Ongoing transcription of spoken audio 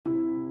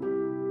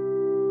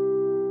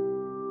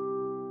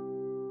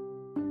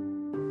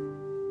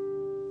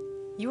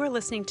You are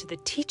listening to the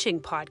teaching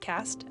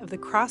podcast of the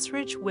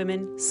Crossridge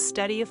Women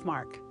Study of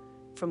Mark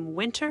from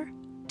winter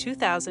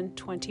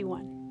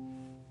 2021.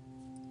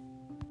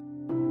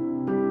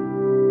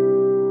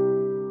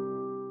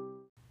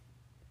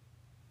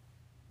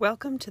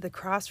 Welcome to the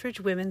Crossridge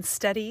Women's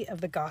Study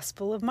of the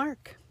Gospel of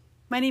Mark.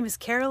 My name is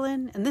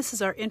Carolyn, and this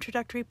is our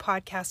introductory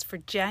podcast for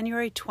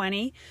January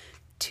 20,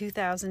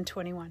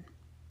 2021.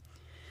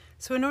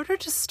 So in order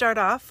to start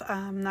off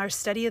our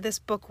study of this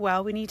book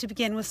well, we need to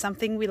begin with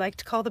something we like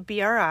to call the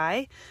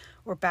BRI,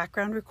 or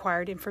Background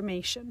Required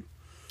Information.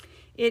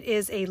 It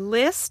is a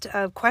list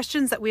of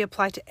questions that we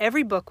apply to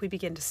every book we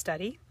begin to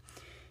study.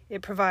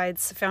 It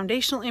provides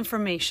foundational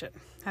information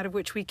out of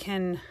which we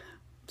can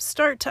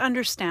start to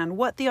understand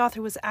what the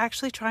author was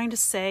actually trying to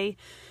say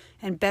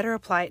and better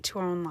apply it to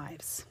our own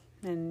lives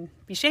and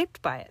be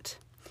shaped by it.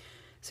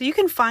 So you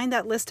can find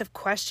that list of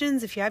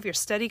questions if you have your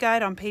study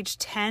guide on page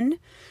 10.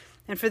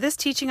 And for this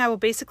teaching, I will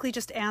basically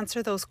just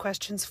answer those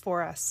questions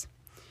for us.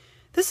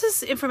 This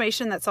is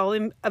information that's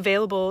all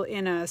available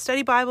in a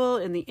study Bible,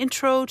 in the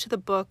intro to the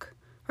book,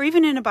 or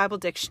even in a Bible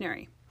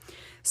dictionary.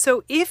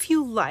 So if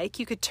you like,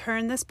 you could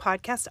turn this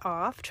podcast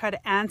off, try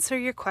to answer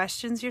your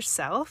questions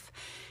yourself,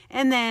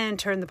 and then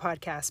turn the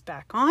podcast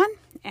back on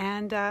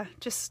and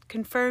just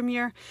confirm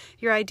your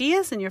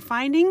ideas and your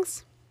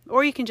findings.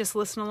 Or you can just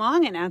listen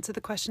along and answer the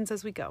questions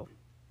as we go.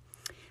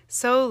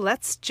 So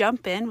let's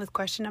jump in with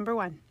question number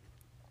 1.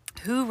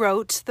 Who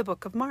wrote the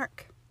book of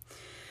Mark?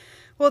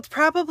 Well, it's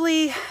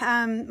probably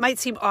might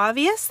seem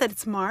obvious that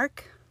it's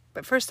Mark,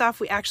 but first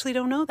off, we actually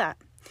don't know that.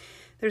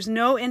 There's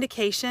no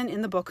indication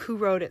in the book who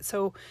wrote it,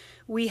 so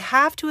we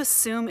have to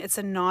assume it's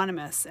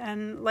anonymous,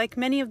 and like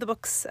many of the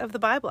books of the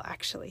Bible,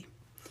 actually.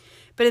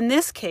 But in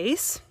this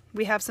case,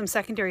 we have some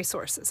secondary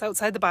sources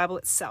outside the Bible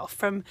itself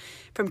from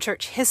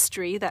church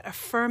history that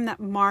affirm that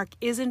Mark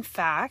is in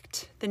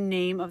fact the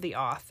name of the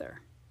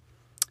author.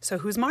 So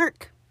who's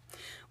Mark?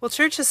 Well,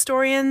 church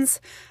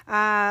historians,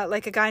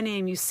 like a guy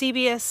named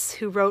Eusebius,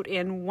 who wrote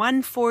in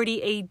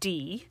 140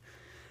 AD,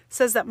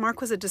 says that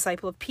Mark was a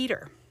disciple of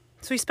Peter.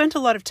 So he spent a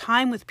lot of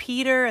time with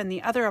Peter and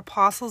the other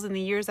apostles in the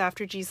years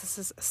after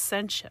Jesus'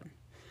 ascension.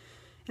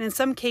 And in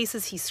some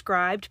cases, he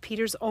scribed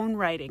Peter's own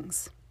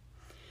writings.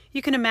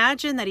 You can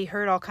imagine that he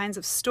heard all kinds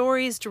of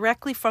stories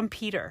directly from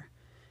Peter.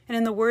 And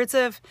in the words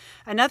of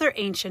another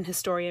ancient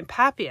historian,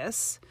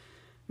 Papias,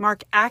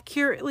 Mark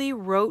accurately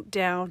wrote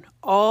down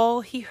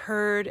all he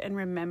heard and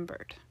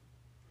remembered.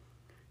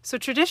 So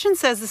tradition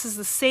says this is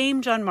the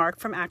same John Mark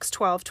from Acts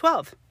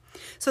 12:12.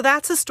 So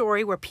that's a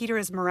story where Peter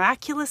is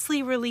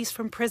miraculously released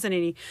from prison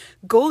and he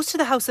goes to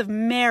the house of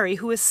Mary,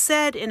 who is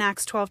said in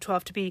Acts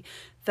 12:12 to be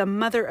the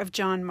mother of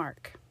John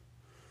Mark.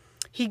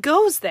 He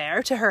goes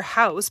there to her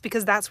house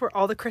because that's where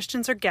all the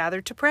Christians are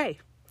gathered to pray.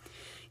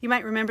 You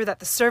might remember that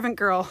the servant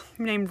girl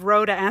named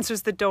Rhoda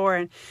answers the door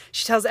and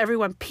she tells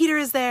everyone Peter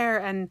is there,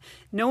 and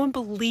no one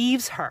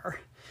believes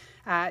her,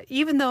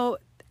 even though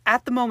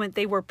at the moment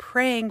they were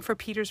praying for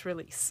Peter's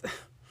release.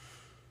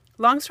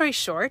 Long story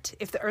short,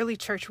 if the early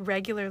church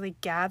regularly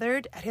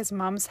gathered at his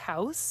mom's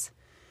house,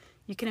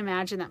 you can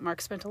imagine that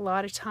Mark spent a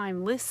lot of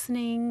time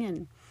listening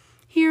and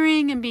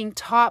hearing and being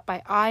taught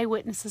by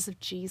eyewitnesses of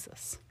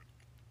Jesus.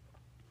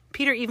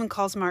 Peter even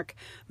calls Mark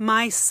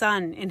my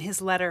son in his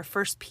letter,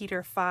 1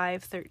 Peter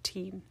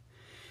 5:13,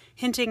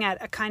 hinting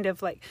at a kind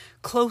of like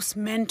close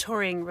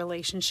mentoring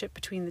relationship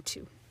between the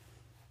two.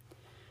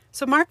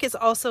 So Mark is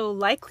also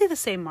likely the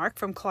same Mark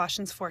from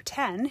Colossians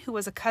 4:10, who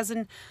was a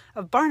cousin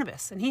of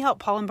Barnabas, and he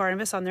helped Paul and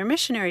Barnabas on their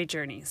missionary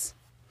journeys.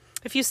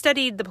 If you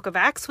studied the book of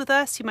Acts with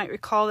us, you might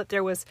recall that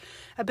there was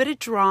a bit of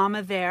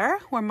drama there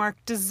where Mark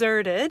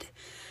deserted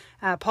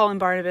Paul and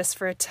Barnabas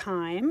for a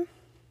time.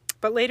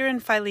 But later in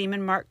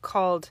Philemon, Mark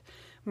called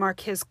Mark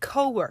his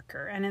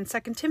co-worker. And in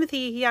 2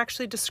 Timothy, he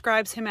actually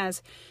describes him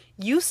as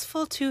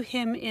useful to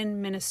him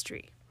in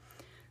ministry.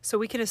 So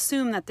we can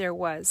assume that there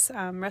was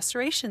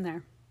restoration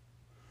there.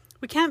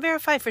 We can't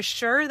verify for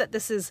sure that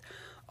this is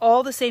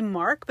all the same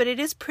Mark, but it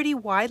is pretty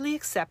widely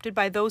accepted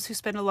by those who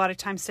spend a lot of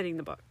time studying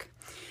the book.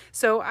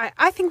 So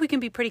I think we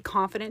can be pretty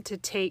confident to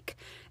take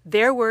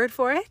their word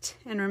for it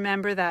and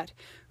remember that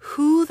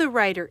who the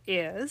writer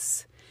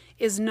is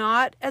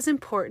not as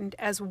important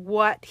as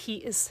what he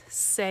is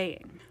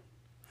saying.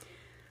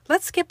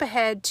 Let's skip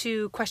ahead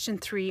to question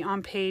 3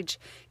 on page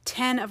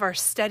 10 of our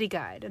study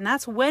guide, and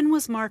that's when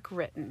was Mark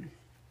written?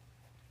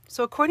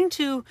 So according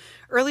to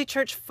early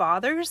church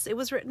fathers, it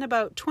was written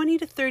about 20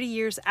 to 30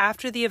 years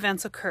after the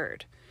events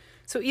occurred.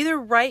 So either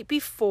right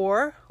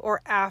before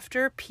or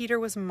after Peter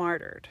was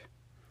martyred,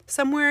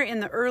 somewhere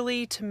in the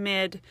early to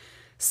mid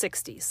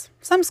 60s.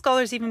 Some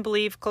scholars even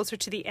believe closer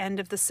to the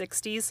end of the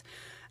 60s.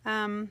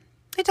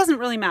 It doesn't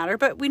really matter,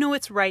 but we know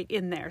it's right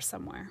in there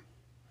somewhere.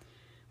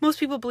 Most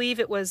people believe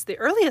it was the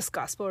earliest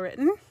gospel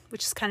written,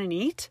 which is kind of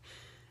neat,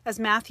 as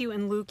Matthew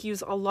and Luke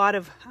use a lot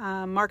of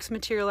Mark's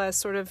material as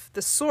sort of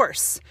the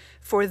source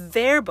for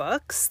their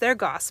books, their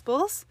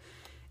gospels,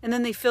 and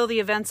then they fill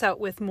the events out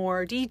with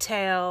more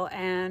detail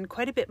and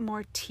quite a bit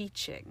more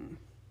teaching.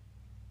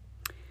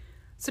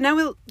 So now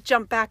we'll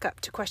jump back up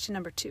to question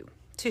number 2.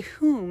 To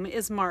whom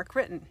is Mark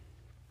written?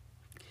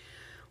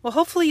 Well,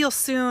 hopefully you'll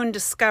soon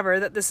discover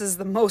that this is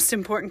the most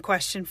important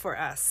question for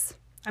us.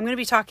 I'm going to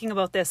be talking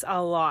about this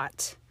a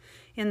lot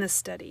in this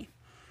study.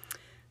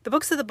 The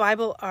books of the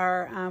Bible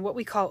are what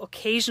we call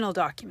occasional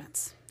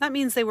documents. That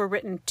means they were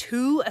written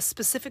to a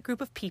specific group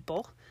of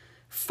people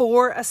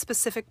for a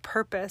specific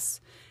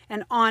purpose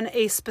and on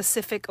a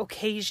specific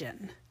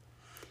occasion.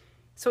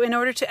 So in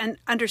order to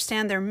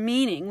understand their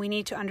meaning, we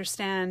need to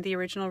understand the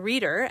original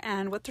reader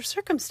and what their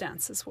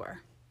circumstances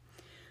were.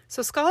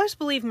 So scholars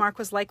believe Mark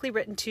was likely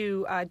written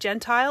to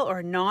Gentile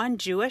or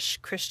non-Jewish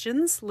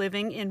Christians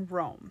living in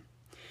Rome.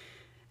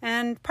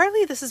 And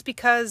partly this is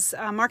because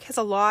Mark has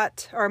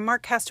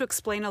to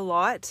explain a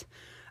lot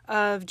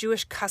of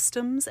Jewish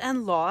customs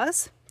and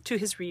laws to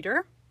his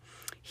reader.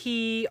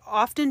 He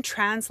often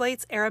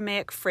translates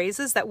Aramaic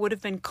phrases that would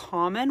have been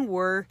common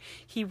were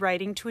he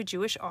writing to a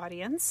Jewish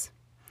audience.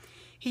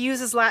 He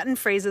uses Latin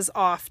phrases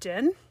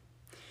often,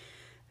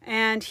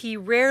 and he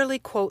rarely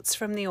quotes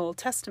from the Old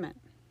Testament.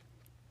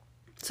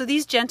 So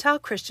these Gentile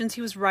Christians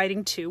he was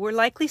writing to were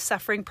likely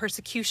suffering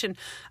persecution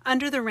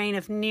under the reign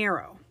of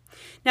Nero.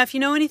 Now, if you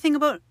know anything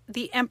about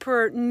the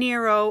Emperor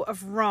Nero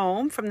of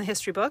Rome from the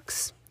history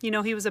books, you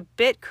know he was a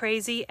bit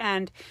crazy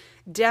and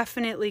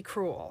definitely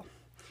cruel.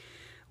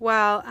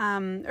 While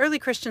early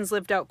Christians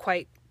lived out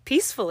quite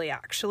peacefully,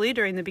 actually,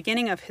 during the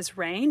beginning of his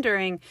reign.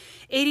 During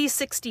AD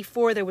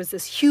 64, there was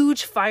this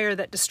huge fire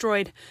that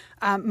destroyed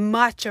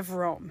much of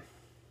Rome.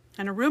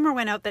 And a rumor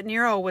went out that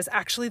Nero was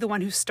actually the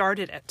one who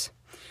started it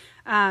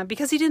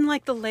because he didn't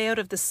like the layout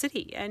of the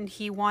city and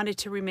he wanted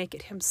to remake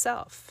it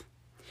himself.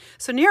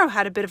 So Nero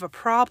had a bit of a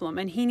problem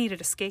and he needed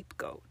a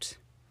scapegoat.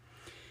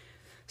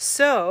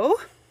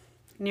 So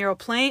Nero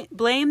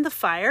blamed the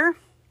fire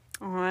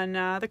on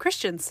the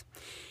Christians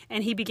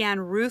and he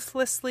began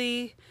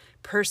ruthlessly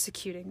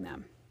persecuting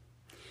them.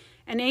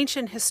 An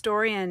ancient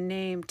historian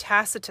named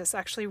Tacitus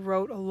actually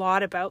wrote a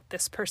lot about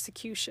this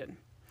persecution.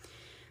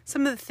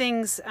 Some of the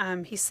things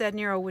he said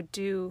Nero would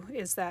do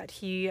is that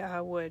he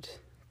would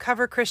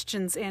cover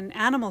Christians in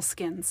animal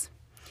skins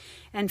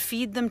and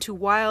feed them to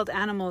wild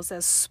animals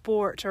as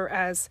sport or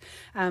as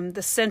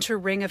the center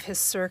ring of his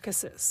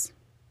circuses.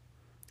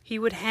 He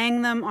would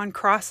hang them on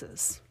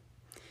crosses.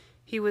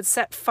 He would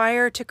set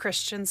fire to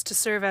Christians to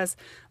serve as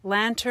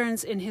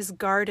lanterns in his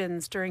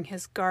gardens during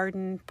his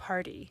garden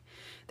party.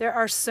 There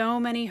are so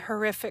many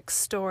horrific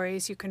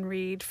stories you can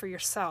read for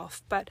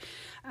yourself, but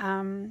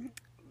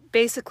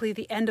basically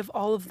the end of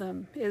all of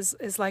them is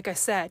like I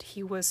said,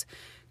 he was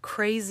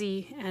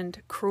crazy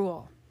and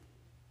cruel.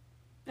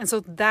 And so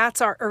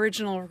that's our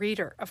original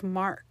reader of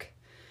Mark.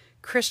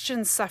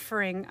 Christians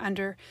suffering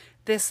under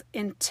this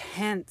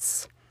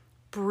intense,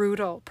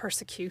 brutal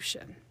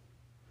persecution.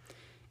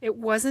 It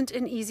wasn't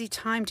an easy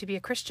time to be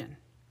a Christian.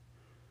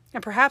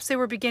 And perhaps they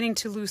were beginning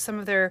to lose some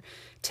of their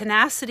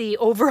tenacity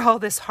over all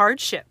this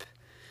hardship.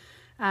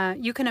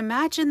 You can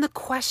imagine the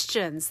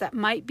questions that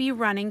might be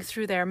running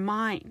through their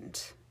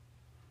mind.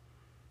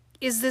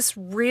 Is this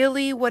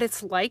really what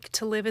it's like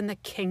to live in the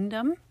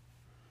kingdom?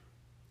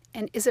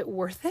 And is it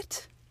worth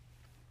it?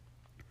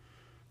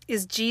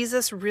 Is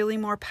Jesus really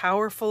more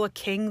powerful a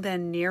king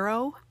than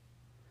Nero?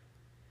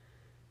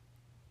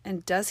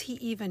 And does he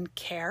even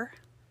care?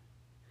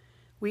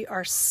 We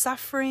are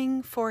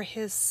suffering for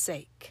his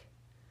sake.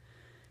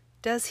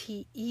 Does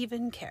he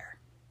even care?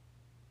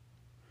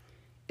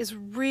 It's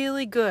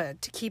really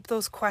good to keep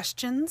those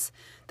questions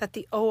that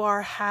the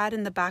OR had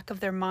in the back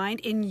of their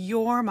mind, in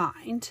your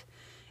mind,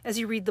 as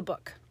you read the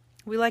book.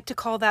 We like to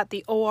call that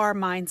the OR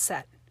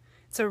mindset.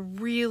 It's a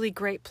really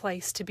great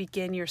place to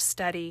begin your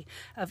study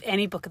of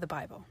any book of the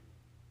Bible.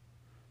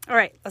 All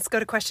right, let's go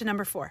to question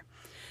number 4.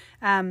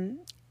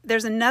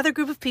 There's another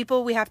group of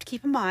people we have to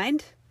keep in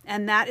mind,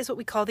 and that is what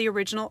we call the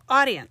original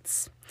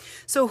audience.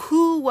 So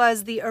who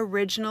was the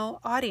original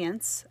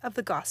audience of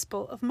the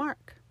Gospel of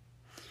Mark?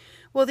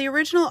 Well, the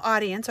original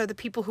audience are the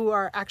people who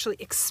are actually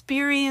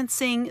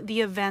experiencing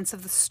the events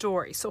of the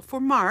story. So for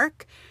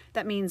Mark,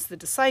 that means the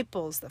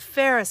disciples, the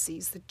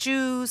Pharisees, the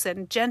Jews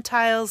and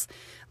Gentiles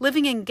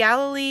living in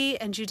Galilee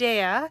and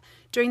Judea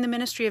during the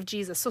ministry of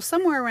Jesus. So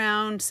somewhere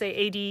around,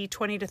 say, AD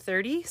 20 to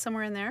 30,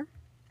 somewhere in there.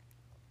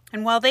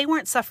 And while they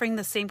weren't suffering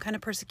the same kind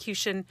of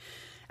persecution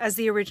as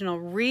the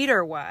original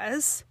reader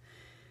was,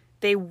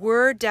 they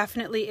were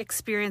definitely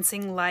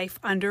experiencing life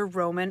under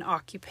Roman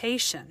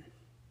occupation.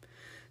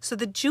 So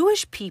the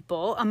Jewish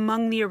people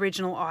among the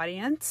original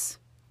audience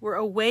were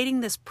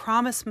awaiting this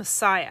promised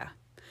Messiah,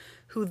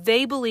 who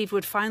they believed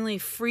would finally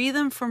free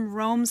them from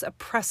Rome's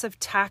oppressive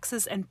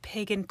taxes and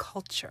pagan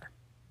culture.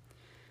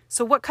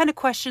 So what kind of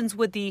questions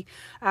would the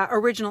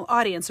original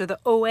audience, or the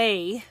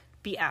OA,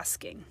 be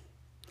asking?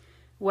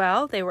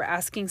 Well, they were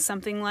asking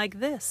something like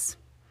this.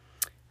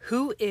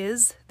 Who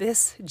is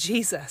this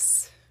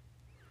Jesus?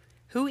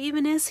 Who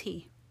even is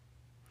he?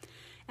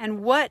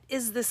 And what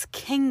is this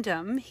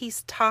kingdom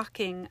he's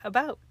talking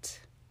about?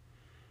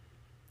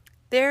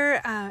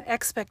 Their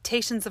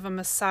expectations of a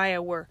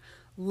Messiah were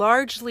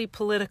largely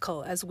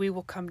political, as we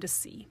will come to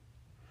see.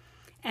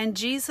 And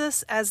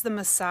Jesus as the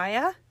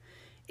Messiah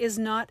is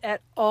not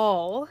at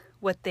all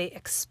what they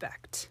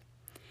expect.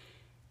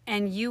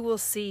 And you will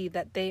see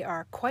that they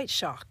are quite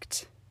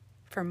shocked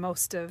for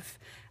most of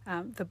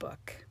the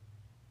book.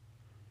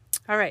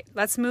 All right,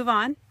 let's move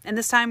on. And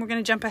this time we're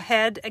going to jump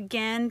ahead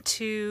again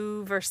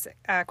to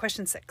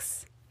question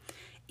 6.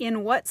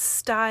 In what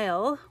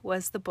style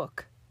was the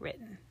book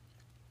written?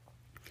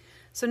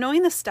 So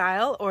knowing the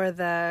style, or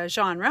the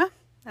genre,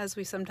 as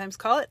we sometimes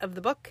call it, of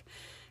the book,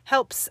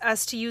 helps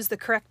us to use the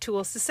correct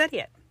tools to study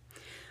it.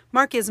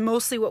 Mark is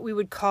mostly what we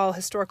would call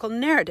historical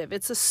narrative.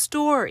 It's a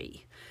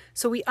story.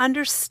 So we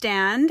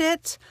understand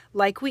it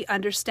like we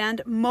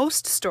understand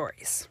most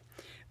stories,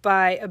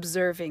 by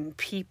observing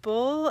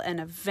people and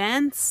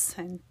events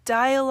and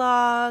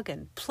dialogue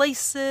and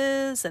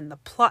places and the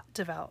plot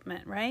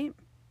development, right?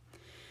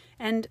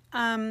 And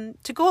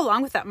to go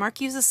along with that,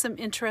 Mark uses some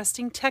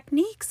interesting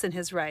techniques in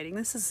his writing.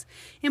 This is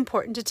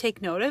important to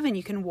take note of, and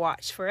you can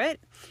watch for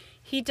it.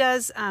 He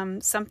does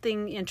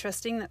something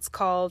interesting that's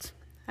called,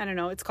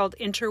 it's called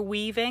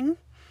interweaving,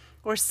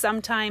 or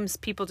sometimes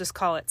people just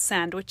call it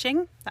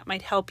sandwiching. That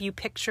might help you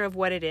picture of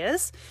what it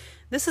is.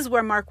 This is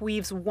where Mark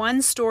weaves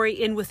one story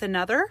in with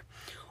another,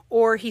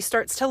 or he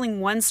starts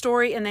telling one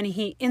story and then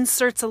he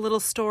inserts a little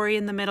story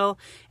in the middle,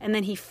 and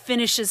then he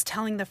finishes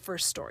telling the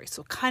first story.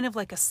 So kind of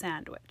like a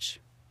sandwich.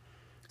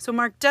 So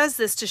Mark does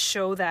this to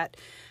show that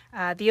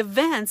the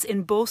events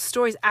in both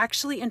stories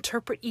actually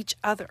interpret each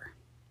other.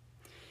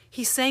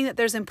 He's saying that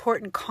there's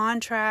important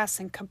contrasts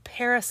and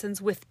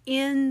comparisons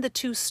within the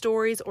two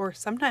stories, or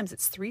sometimes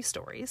it's 3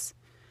 stories,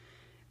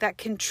 that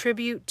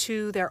contribute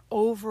to their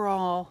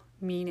overall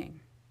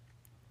meaning.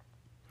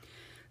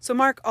 So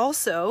Mark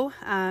also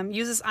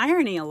uses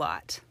irony a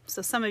lot.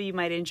 So some of you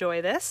might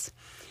enjoy this.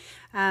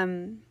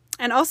 And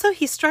also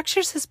he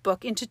structures his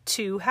book into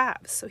 2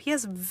 halves. So he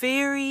has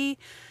very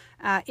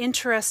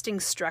interesting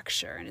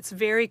structure, and it's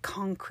very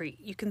concrete.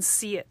 You can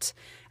see it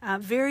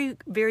very,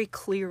 very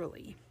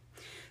clearly.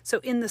 So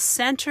in the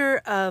center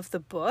of the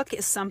book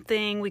is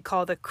something we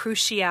call the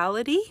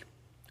cruciality,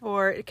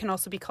 or it can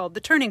also be called the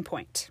turning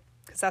point,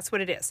 because that's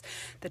what it is.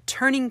 The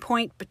turning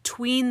point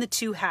between the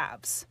 2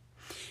 halves.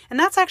 And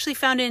that's actually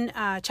found in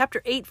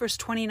chapter 8, verse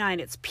 29.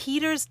 It's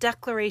Peter's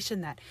declaration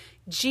that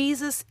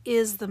Jesus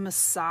is the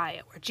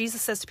Messiah, where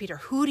Jesus says to Peter,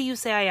 "Who do you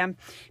say I am?"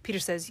 Peter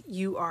says,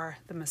 "You are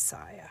the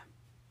Messiah."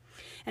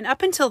 And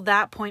up until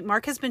that point,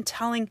 Mark has been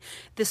telling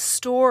this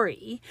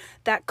story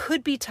that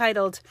could be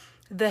titled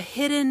The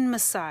Hidden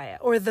Messiah,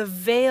 or The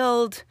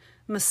Veiled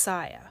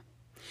Messiah,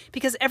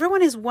 because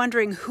everyone is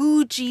wondering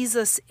who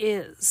Jesus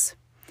is.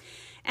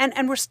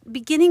 And we're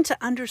beginning to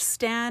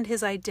understand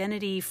his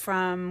identity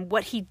from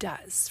what he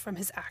does, from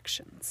his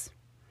actions.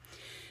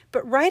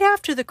 But right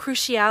after the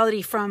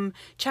cruciality, from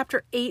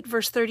chapter 8,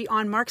 verse 30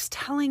 on, Mark's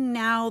telling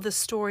now the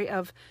story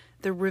of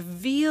the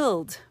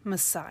revealed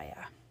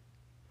Messiah.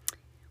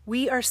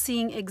 We are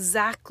seeing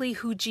exactly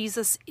who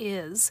Jesus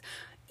is,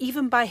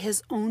 even by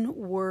his own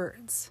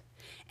words.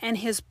 And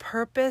his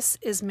purpose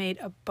is made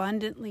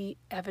abundantly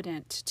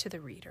evident to the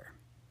reader.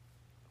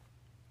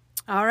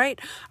 All right,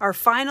 our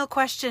final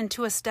question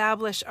to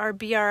establish our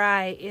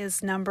BRI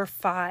is number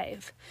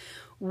 5.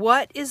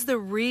 What is the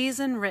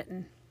reason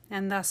written?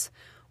 And thus,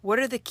 what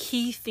are the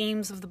key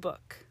themes of the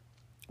book?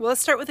 Well,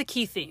 let's start with the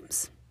key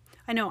themes.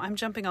 I know I'm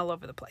jumping all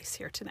over the place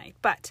here tonight,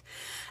 but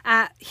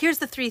here's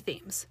the 3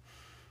 themes.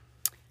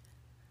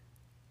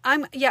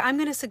 I'm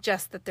going to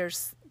suggest that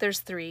there's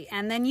 3,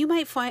 and then you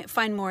might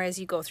find more as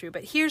you go through,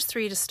 but here's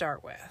 3 to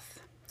start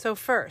with. So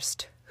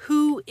first,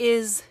 who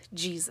is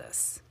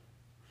Jesus?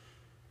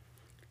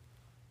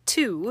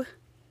 2,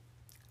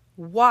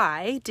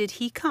 why did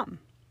he come?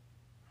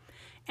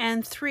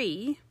 And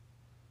 3,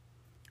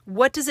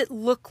 what does it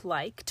look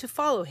like to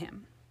follow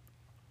him?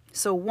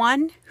 So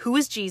 1, who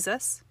is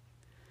Jesus?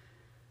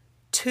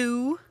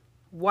 2,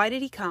 why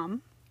did he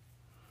come?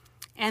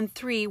 And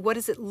 3, what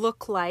does it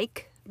look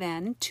like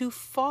then to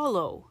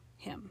follow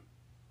him?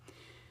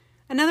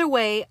 Another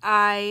way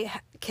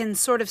I can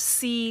sort of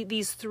see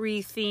these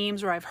 3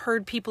 themes, or I've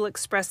heard people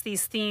express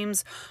these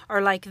themes,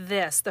 are like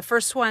this. The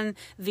first one,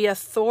 the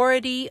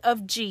authority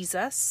of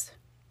Jesus.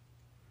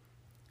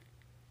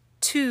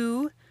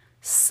 2,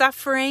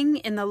 suffering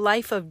in the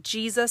life of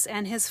Jesus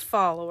and his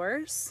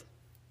followers.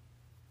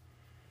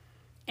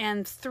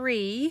 And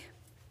 3,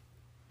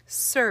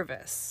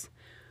 service.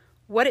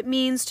 What it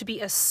means to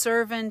be a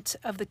servant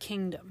of the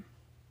kingdom.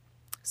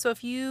 So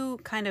if you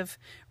kind of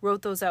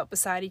wrote those out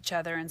beside each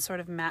other and sort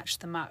of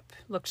matched them up,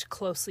 looked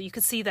closely, you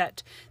could see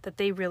that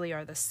they really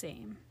are the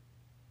same.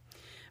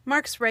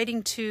 Mark's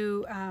writing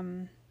to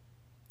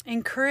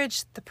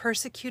encourage the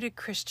persecuted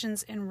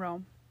Christians in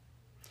Rome.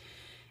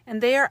 And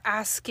they are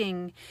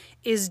asking,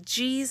 is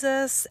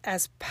Jesus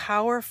as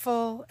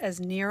powerful as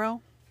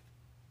Nero?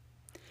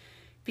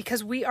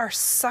 Because we are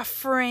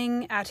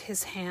suffering at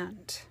his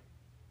hand.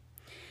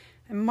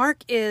 And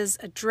Mark is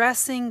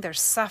addressing their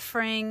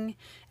suffering,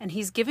 and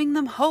he's giving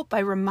them hope by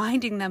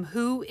reminding them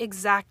who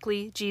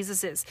exactly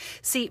Jesus is.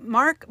 See,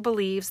 Mark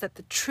believes that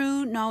the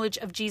true knowledge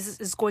of Jesus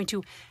is going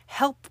to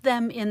help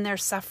them in their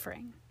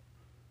suffering.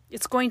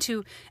 It's going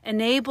to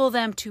enable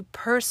them to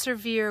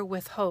persevere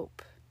with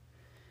hope.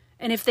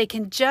 And if they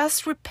can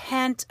just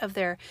repent of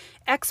their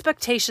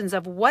expectations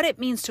of what it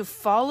means to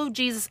follow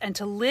Jesus and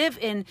to live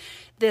in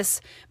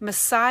this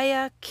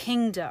Messiah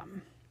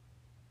kingdom,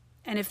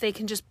 and if they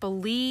can just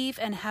believe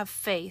and have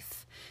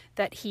faith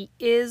that he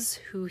is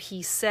who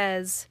he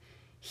says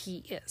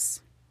he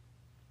is.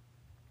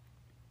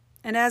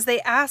 And as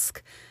they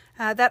ask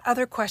that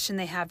other question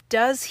they have,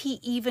 does he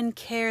even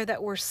care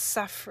that we're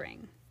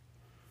suffering?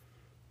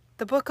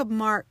 The book of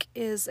Mark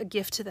is a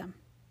gift to them.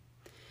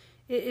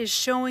 It is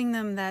showing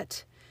them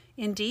that,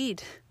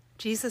 indeed,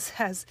 Jesus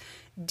has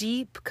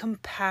deep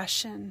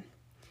compassion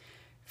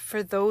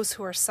for those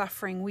who are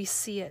suffering. We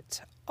see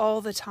it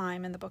all the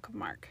time in the book of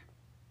Mark.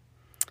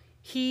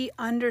 He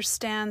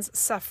understands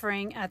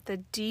suffering at the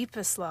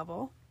deepest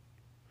level,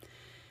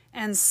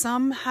 and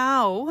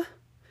somehow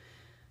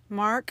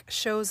Mark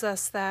shows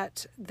us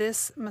that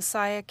this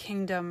Messiah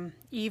kingdom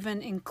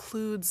even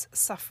includes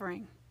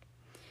suffering,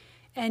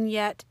 and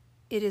yet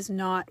it is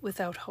not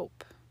without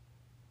hope.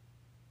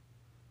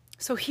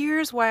 So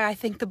here's why I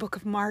think the book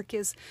of Mark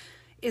is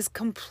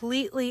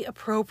completely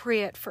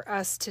appropriate for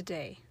us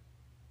today.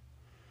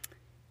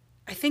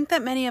 I think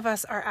that many of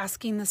us are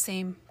asking the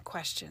same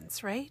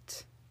questions,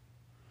 right?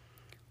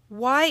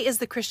 Why is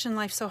the Christian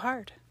life so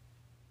hard?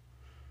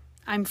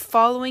 I'm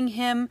following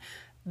him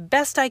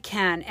best I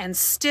can, and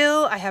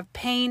still I have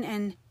pain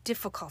and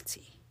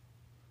difficulty.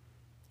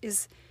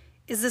 Is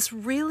this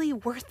really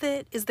worth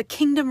it? Is the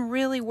kingdom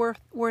really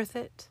worth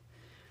it?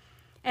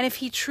 And if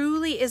he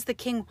truly is the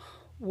king,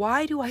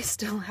 why do I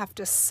still have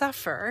to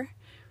suffer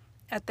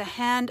at the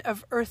hand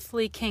of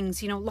earthly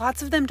kings?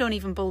 Lots of them don't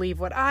even believe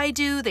what I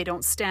do. They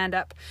don't stand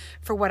up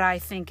for what I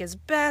think is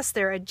best.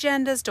 Their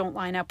agendas don't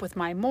line up with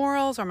my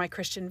morals or my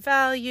Christian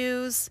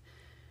values.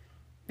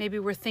 Maybe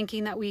we're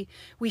thinking that we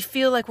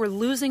feel like we're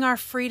losing our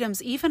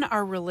freedoms, even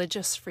our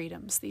religious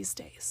freedoms these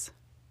days.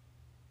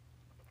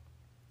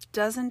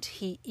 Doesn't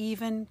he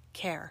even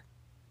care?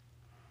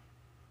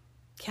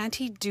 Can't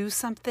he do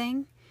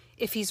something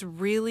if he's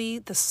really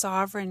the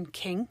sovereign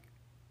king?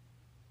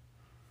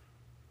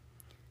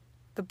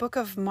 The book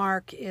of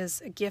Mark is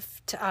a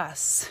gift to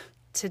us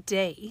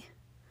today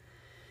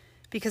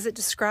because it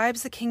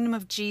describes the kingdom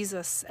of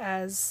Jesus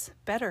as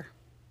better,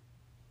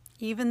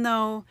 even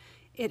though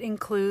it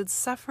includes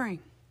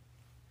suffering.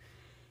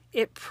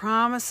 It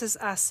promises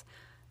us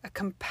a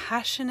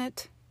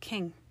compassionate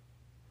king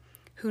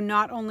who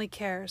not only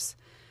cares,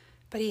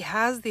 but he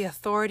has the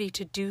authority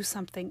to do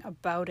something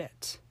about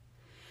it.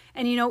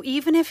 And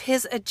even if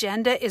his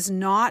agenda is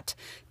not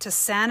to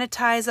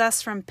sanitize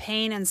us from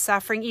pain and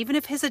suffering, even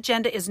if his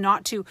agenda is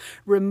not to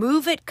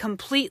remove it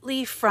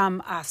completely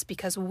from us,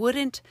 because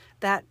wouldn't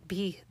that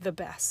be the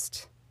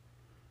best?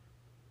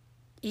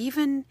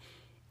 Even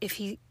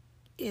if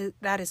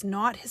that is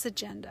not his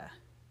agenda,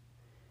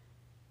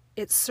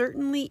 it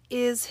certainly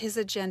is his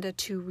agenda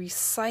to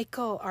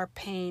recycle our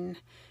pain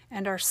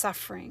and our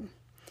suffering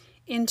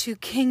into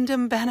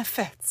kingdom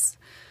benefits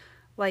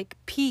like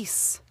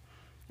peace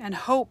and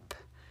hope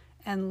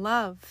and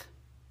love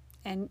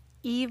and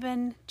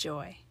even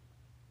joy.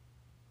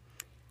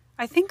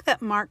 I think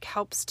that Mark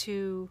helps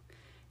to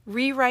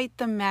rewrite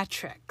the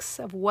metrics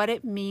of what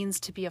it means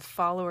to be a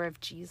follower of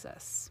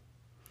Jesus.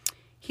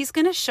 He's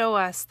going to show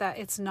us that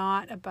it's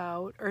not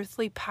about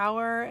earthly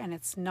power and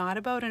it's not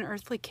about an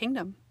earthly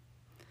kingdom.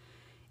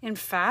 In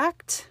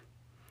fact,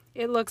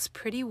 it looks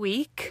pretty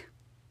weak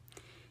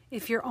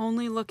if you're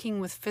only looking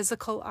with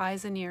physical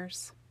eyes and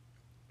ears.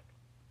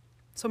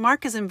 So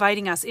Mark is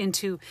inviting us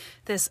into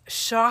this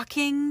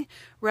shocking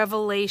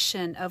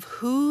revelation of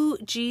who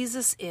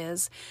Jesus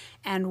is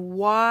and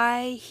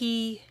why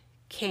he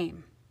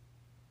came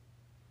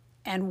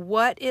and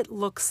what it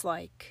looks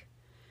like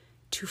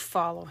to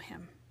follow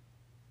him.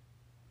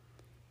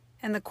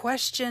 And the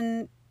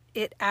question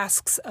it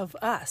asks of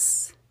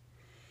us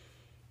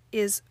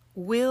is,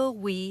 will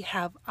we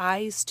have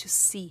eyes to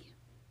see?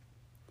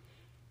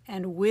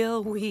 And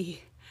will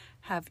we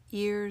have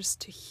ears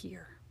to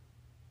hear?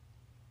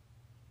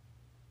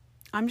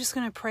 I'm just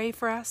going to pray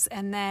for us,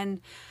 and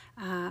then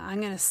I'm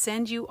going to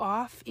send you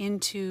off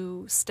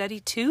into study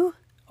 2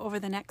 over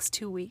the next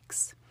 2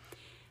 weeks.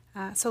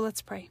 So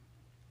let's pray.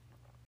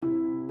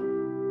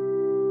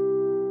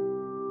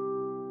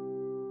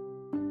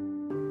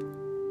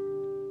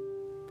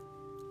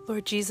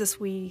 Lord Jesus,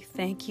 we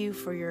thank you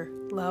for your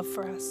love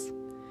for us.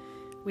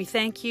 We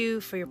thank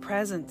you for your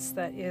presence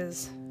that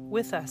is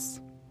with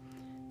us,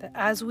 that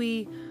as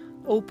we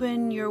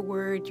open your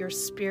word, your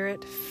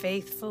Spirit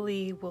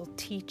faithfully will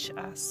teach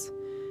us.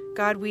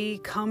 God, we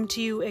come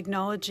to you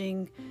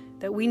acknowledging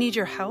that we need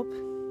your help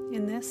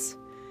in this.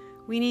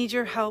 We need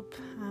your help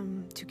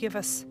to give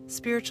us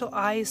spiritual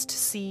eyes to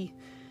see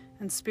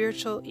and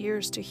spiritual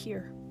ears to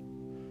hear.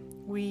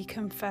 We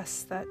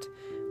confess that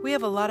we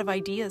have a lot of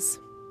ideas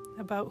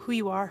about who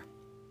you are.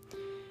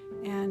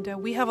 And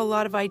we have a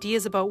lot of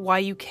ideas about why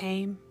you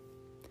came.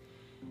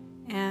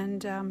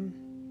 And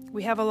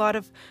we have a lot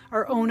of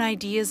our own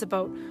ideas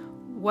about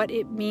what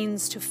it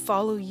means to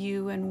follow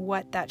you and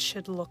what that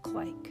should look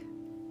like.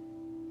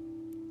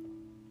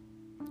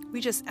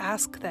 We just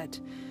ask that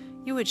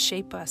you would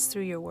shape us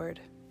through your word,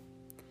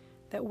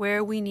 that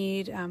where we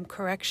need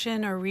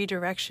correction or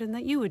redirection,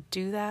 that you would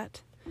do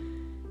that,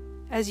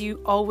 as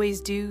you always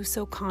do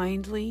so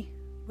kindly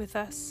with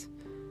us.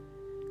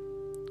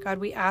 God,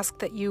 we ask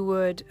that you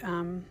would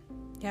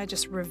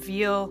just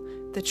reveal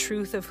the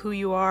truth of who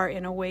you are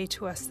in a way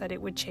to us that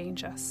it would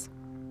change us.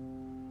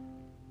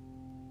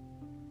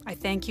 I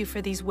thank you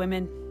for these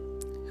women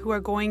who are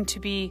going to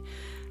be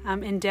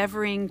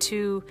endeavoring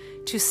to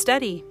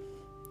study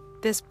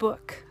this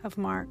book of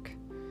Mark.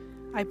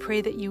 I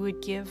pray that you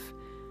would give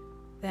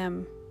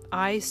them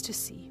eyes to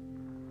see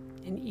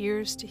and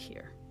ears to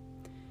hear,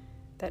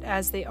 that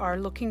as they are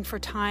looking for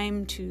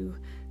time to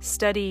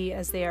study,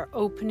 as they are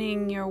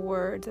opening your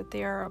word, that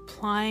they are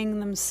applying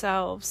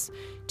themselves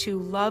to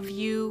love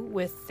you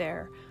with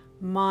their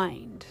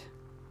mind,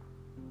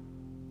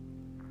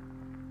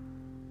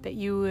 that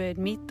you would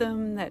meet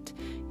them, that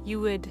you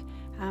would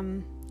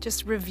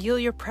just reveal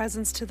your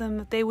presence to them,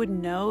 that they would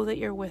know that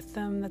you're with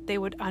them, that they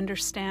would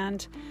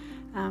understand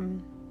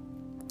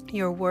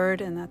your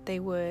word, and that they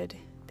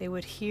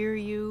would hear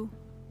you,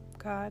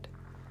 God.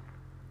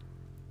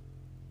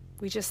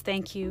 We just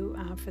thank you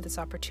for this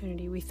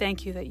opportunity. We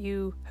thank you that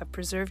you have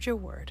preserved your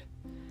word,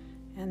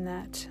 and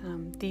that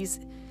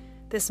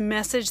this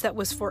message that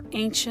was for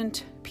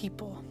ancient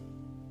people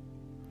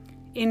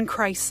in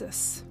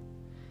crisis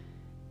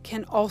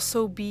can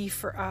also be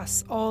for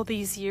us all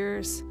these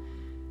years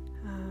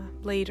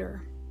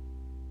later.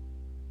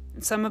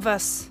 And some of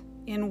us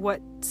in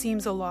what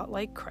seems a lot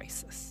like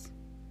crisis.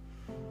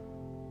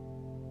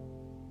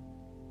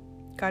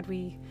 God,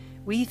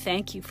 we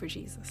thank you for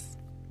Jesus.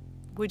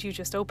 Would you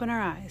just open our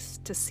eyes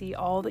to see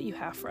all that you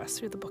have for us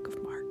through the book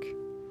of Mark?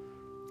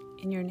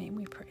 In your name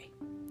we pray.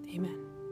 Amen.